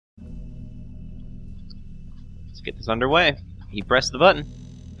Let's get this underway. He pressed the button.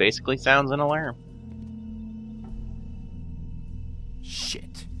 Basically sounds an alarm.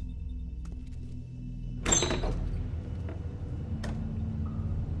 Shit.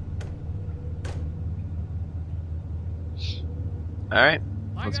 Alright,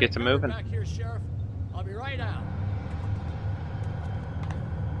 let's get to moving. Back here, Sheriff. I'll be right out.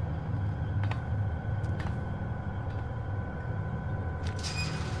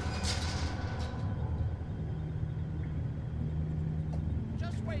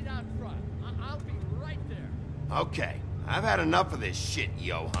 Just wait out front. I'll be right there. Okay, I've had enough of this shit,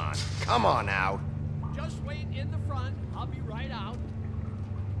 Johann. Come on out. Just wait in the front. I'll be right out.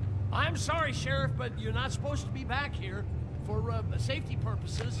 I'm sorry, Sheriff, but you're not supposed to be back here for safety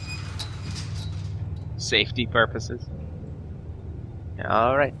purposes. Safety purposes.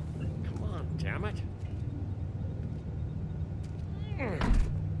 Alright. Come on, damn it.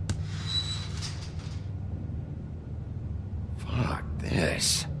 Fuck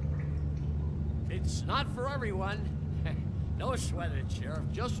this. It's not for everyone. No sweat it, Sheriff.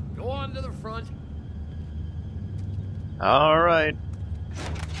 Just go on to the front. Alright.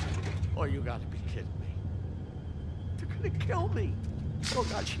 Oh, you gotta be kidding me. They're gonna kill me. Oh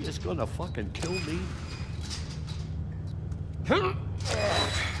God, she is gonna fucking kill me.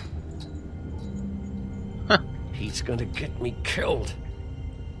 He's gonna get me killed.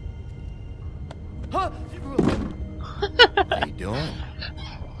 Huh? How you doing?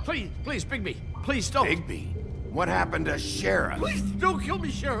 Please, Bigby. Please don't. Bigby? What happened to Sheriff? Please don't kill me,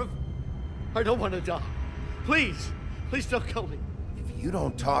 Sheriff. I don't want to die. Please don't kill me. If you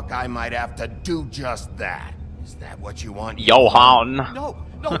don't talk, I might have to do just that. Is that what you want? Johann. No,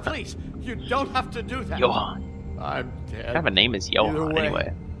 please. You don't have to do that. Johann. I'm dead. What kind of a name is Johann,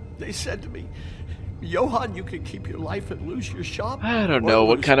 anyway? They said to me, Johann, you can keep your life and lose your shop. I don't know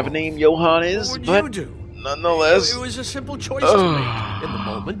what kind of a name Johann is, What would but you do? nonetheless. It was a simple choice to make in the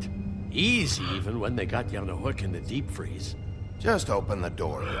moment. Easy, even when they got you on a hook in the deep freeze. Just open the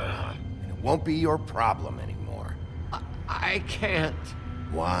door, Johann. And it won't be your problem anymore. I can't.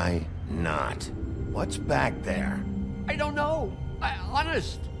 Why not? What's back there? I don't know.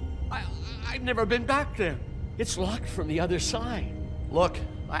 Honest. I've never been back there. It's locked from the other side. Look,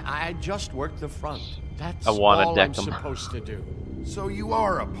 I just worked the front. That's I wanna all deck I'm 'em. supposed to do. So you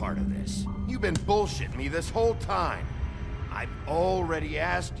are a part of this. You've been bullshitting me this whole time. I've already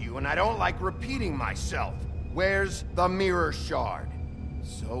asked you, and I don't like repeating myself. Where's the mirror shard?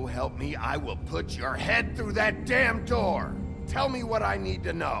 So help me, I will put your head through that damn door. Tell me what I need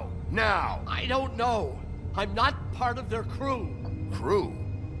to know. Now. I don't know. I'm not part of their crew. Crew?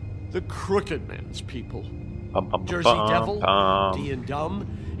 The Crooked Man's people. Bum, bum, Jersey bum, Devil, bum. D and Dumb,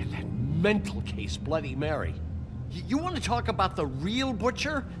 and that mental case, Bloody Mary. You want to talk about the real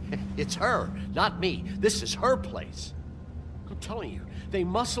butcher? It's her, not me. This is her place. I'm telling you, they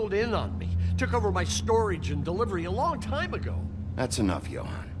muscled in on me, took over my storage and delivery a long time ago. That's enough,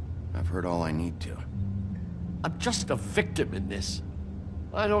 Johann. I've heard all I need to. I'm just a victim in this.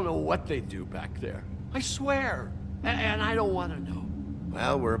 I don't know what they do back there. I swear. And I don't want to know.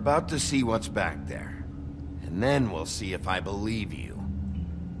 Well, we're about to see what's back there. And then we'll see if I believe you.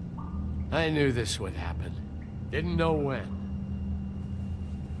 I knew this would happen. Didn't know when.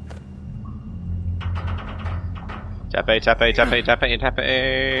 Tappe, tappe, tappe, tappe, tappe.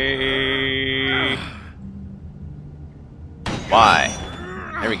 Why?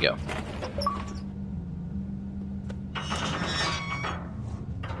 There we go.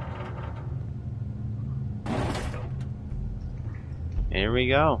 Here we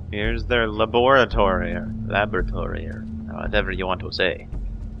go. Here's their laboratory, or whatever you want to say.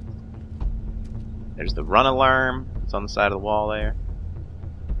 There's the run alarm. It's on the side of the wall there.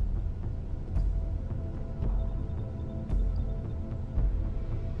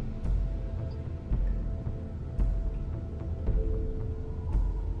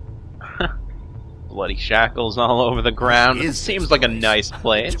 Bloody shackles all over the ground. It seems like a nice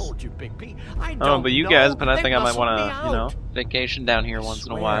place. I told you, Bigby. I don't Oh, but you know. guys, but I They think I might muscled want me to, you know, out. vacation down here once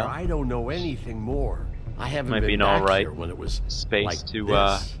in a Swear, while. I don't know anything more. I haven't Might been be an back alright here when it was space like to,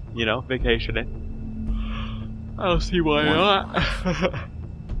 this. you know, vacation in. I don't see why not.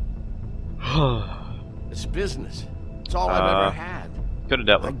 It's business. It's all I've ever had. Could have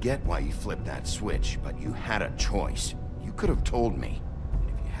dealt I with. get why you flipped that switch, but you had a choice. You could have told me.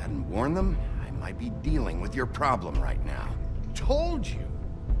 If you hadn't warned them, I might be dealing with your problem right now. Told you.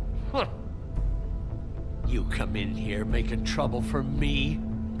 Huh. You come in here making trouble for me,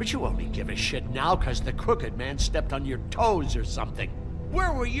 but you only give a shit now because the Crooked Man stepped on your toes or something.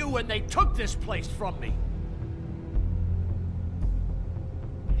 Where were you when they took this place from me?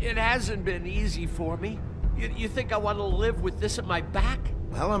 It hasn't been easy for me. You think I want to live with this at my back?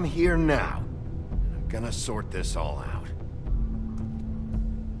 Well, I'm here now. I'm gonna sort this all out.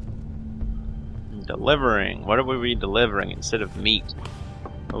 Delivering. What are we delivering instead of meat?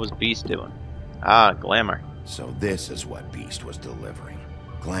 What was Beast doing? Ah, glamour. So this is what Beast was delivering.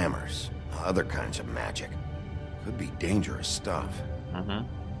 Glamours, other kinds of magic. Could be dangerous stuff. Mm-hmm.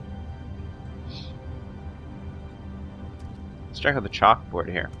 Let's check out the chalkboard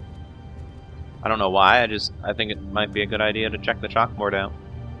here. I don't know why, I think it might be a good idea to check the chalkboard out.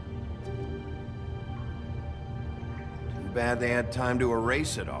 Too bad they had time to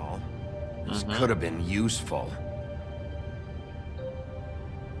erase it all. This could have been useful.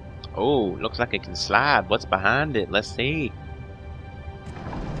 Oh, looks like it can slide. What's behind it? Let's see.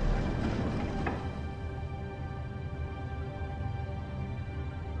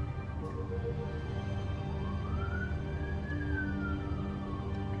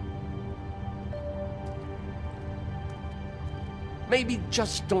 Maybe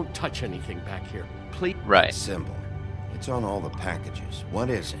just don't touch anything back here, please. Right. Symbol. It's on all the packages. What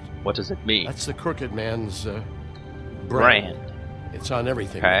is it? What does it mean? That's the Crooked Man's Brand. It's on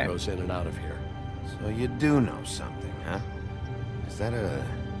everything that goes in and out of here. So you do know something, huh? Is that a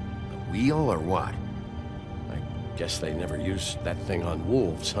wheel or what? I guess they never used that thing on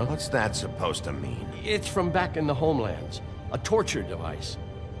wolves, huh? What's that supposed to mean? It's from back in the homelands. A torture device.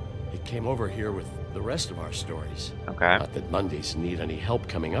 It came over here with the rest of our stories. Okay. Not that Mondays need any help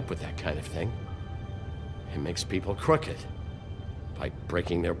coming up with that kind of thing. It makes people crooked. By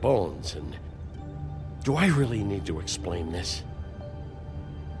breaking their bones and... Do I really need to explain this?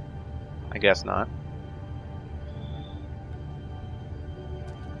 I guess not.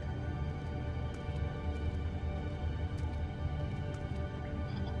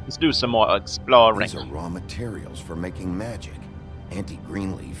 Let's do some more exploring. These are raw materials for making magic. Auntie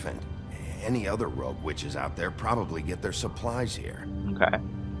Greenleaf and any other rogue witches out there probably get their supplies here. Okay.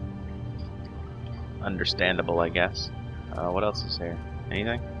 Understandable, I guess. What else is here?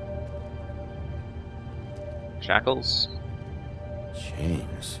 Anything? Shackles?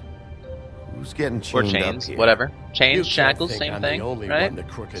 Chains. Who's getting Or chained chains, up here? whatever. Chains, You shackles, can't think same I'm thing, the only right? one the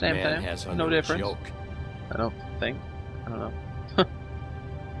Crooked Same Man thing. has No under his difference. yoke. I don't think. I don't know.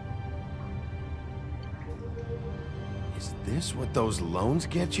 Is this what those loans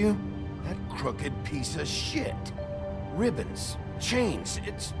get you? That crooked piece of shit. Ribbons, chains,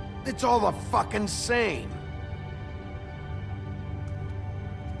 it's all the fucking same.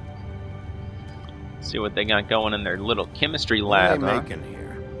 See what they got going in their little chemistry What are lab, they huh? making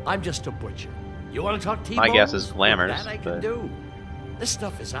here? I'm just a butcher. You want to talk T-bones? My guess is glamours, That I can but- do. This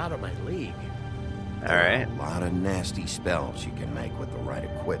stuff is out of my league. Alright. A lot of nasty spells you can make with the right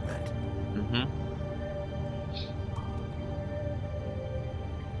equipment. Mm-hmm.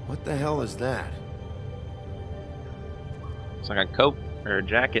 What the hell is that? It's like a coat or a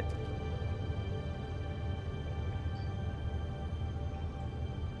jacket.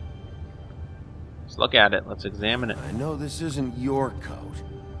 Let's look at it. Let's examine it. I know this isn't your coat.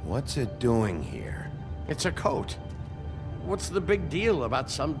 What's it doing here? It's a coat. What's the big deal about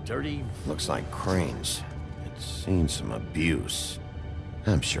some dirty... Looks like Crane's. It's seen some abuse.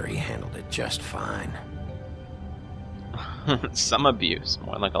 I'm sure he handled it just fine. Some abuse.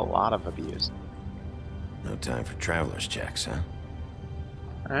 More like a lot of abuse. No time for traveler's checks, huh?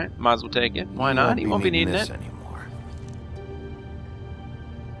 Alright, might as well take it. Why You not? He won't be needing this it. anymore.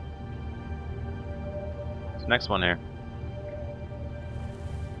 What's the next one here?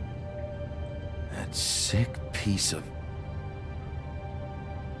 That sick piece of...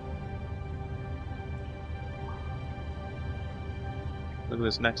 Look at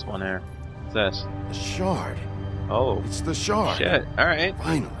this next one here. What's this? The shard. Oh, It's the shard. shit. Alright.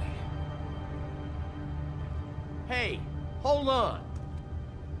 Finally. Hey, hold on.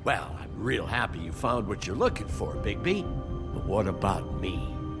 Well, I'm real happy you found what you're looking for, Bigby. But what about me?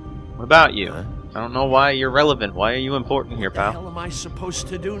 What about you? Huh? I don't know why you're relevant. Why are you important here, What the pal? hell am I supposed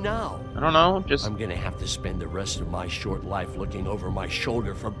to do now? I don't know. Just I'm gonna have to spend the rest of my short life looking over my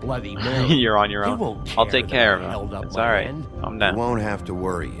shoulder for Bloody Mary. you're on your He own. won't care I'll take that care I of held him. up It's my alright. hand. Calm You down. won't have to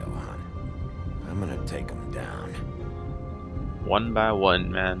worry, Johan. I'm gonna take him down. One by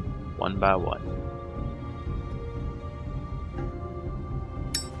one, man. One by one.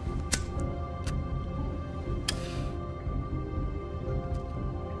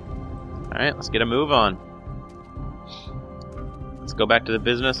 Alright, let's get a move on. Let's go back to the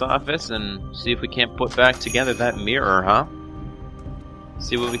business office and see if we can't put back together that mirror, huh?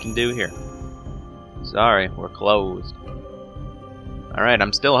 See what we can do here. Sorry, we're closed. Alright,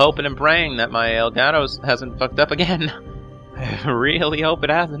 I'm still hoping and praying that my Elgato hasn't fucked up again. I really hope it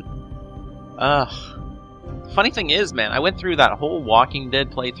hasn't. Ugh. funny thing is, man, I went through that whole Walking Dead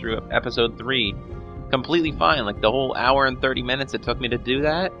playthrough of episode 3 completely fine. Like, the whole hour and 30 minutes it took me to do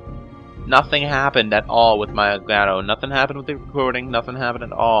that, nothing happened at all with my Elgato. Nothing happened with the recording. Nothing happened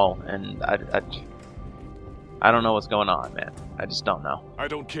at all. And I don't know what's going on, man. I just don't know. I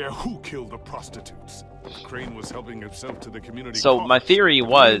don't care who killed the prostitutes. Crane was helping himself to the community. So cause. my theory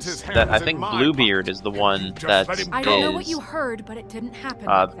was that I hands think in my Bluebeard pockets. is the one Just that let him I go. don't know what you heard, but it didn't happen. the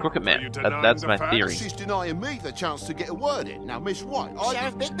like that. Crooked Are Man. you denying That's the my fact? theory. She's denying me the chance to get a word in. Now, Miss White, I...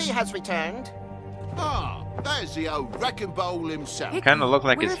 Sheriff Bigby has returned. Ah, there's the old wrecking bowl himself. Hick- Kind of looked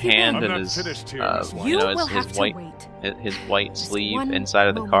like Where his have you been? hand I'm and not his, finished here, Miss White. You know, will his have to white, wait. his white Just sleeve one inside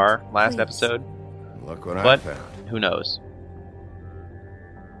of the moment, car last please. episode. Look what I But found. who knows?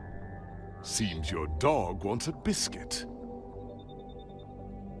 Seems your dog wants a biscuit.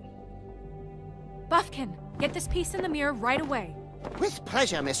 Buffkin, get this piece in the mirror right away. With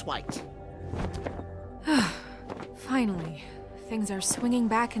pleasure, Miss White. Finally, things are swinging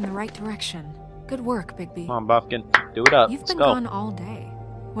back in the right direction. Good work, Bigby. Come on, Buffkin, do it up. You've Let's been go. gone all day.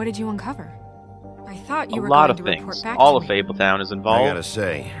 What did you uncover? I thought you A were lot going of to things. report back All to of me. Fabletown is I involved. gotta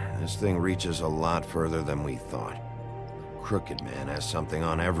say, this thing reaches a lot further than we thought. Crooked Man has something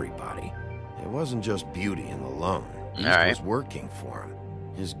on everybody. It wasn't just beauty and the loan. East All right. was working for him.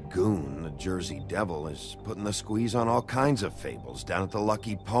 His goon, the Jersey Devil, is putting the squeeze on all kinds of fables down at the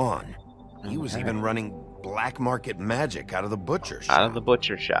Lucky Pawn. He was Okay. even running black market magic out of the butcher shop. Out of the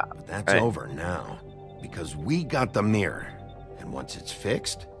butcher shop. But that's Right. over now, because we got the mirror. And once it's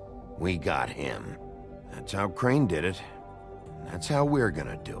fixed, we got him. That's how Crane did it. That's how we're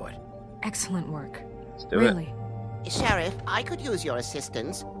gonna do it. Excellent work. Let's do Really. Sheriff, I could use your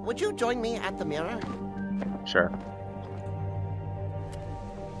assistance. Would you join me at the mirror? it. Sure.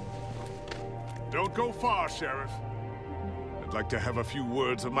 Don't go far, Sheriff. I'd like to have a few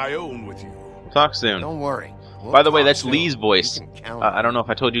words of my own with you. Talk soon. Don't worry. We'll By the way, talk that's soon. Lee's voice. You can count I don't know if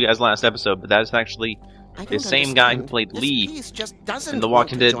I told you guys last episode, but that's actually I the don't same guy who understand. played This Lee piece just doesn't in The want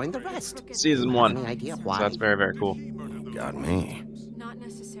Walking to Dead join the rest. season Any 1. idea So why? that's very, very cool. Got me. Not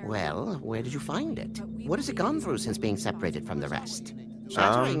necessarily. Well, where did you find it? What has it gone through since being separated from the rest?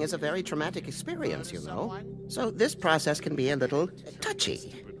 Shattering is a very traumatic experience, you know. So this process can be a little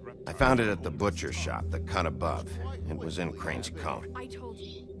touchy. I found it at the butcher shop, the cut above. It was in Crane's coat. I told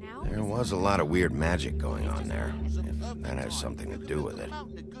you. Now There was a lot of weird magic going on there, if that has something to do with it.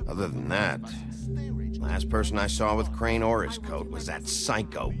 Other than that, last person I saw with Crane or his coat was that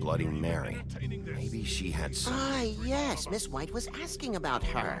psycho Bloody Mary. Maybe she had some... Ah, yes, Miss White was asking about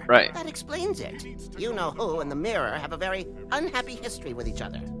her. Right. That explains it. You know who and the mirror have a very unhappy history with each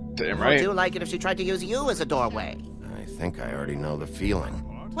other. Damn Would you like it if she tried to use you as a doorway? I think I already know the feeling.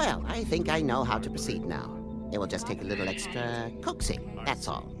 Well, I think I know how to proceed now. It will just take a little extra coaxing, that's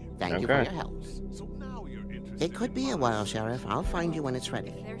all. Thank you for Okay. your help. So now you're interested. It could be a while, Sheriff. I'll find you when it's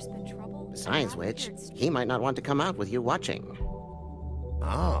ready. there's been trouble. Besides which, he might not want to come out with you watching.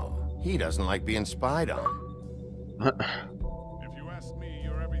 Oh, he doesn't like being spied on. If you ask me,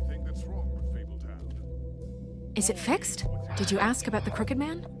 you're everything that's wrong with Fabletown. Is it fixed? Did you ask about the Crooked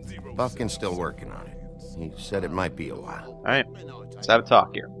Man? Buffkin's still working on it. He said it might be a while. Alright, let's have a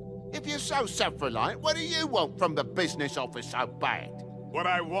talk here. If you're so self-reliant, what do you want from the business office so bad? What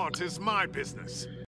I want is my business.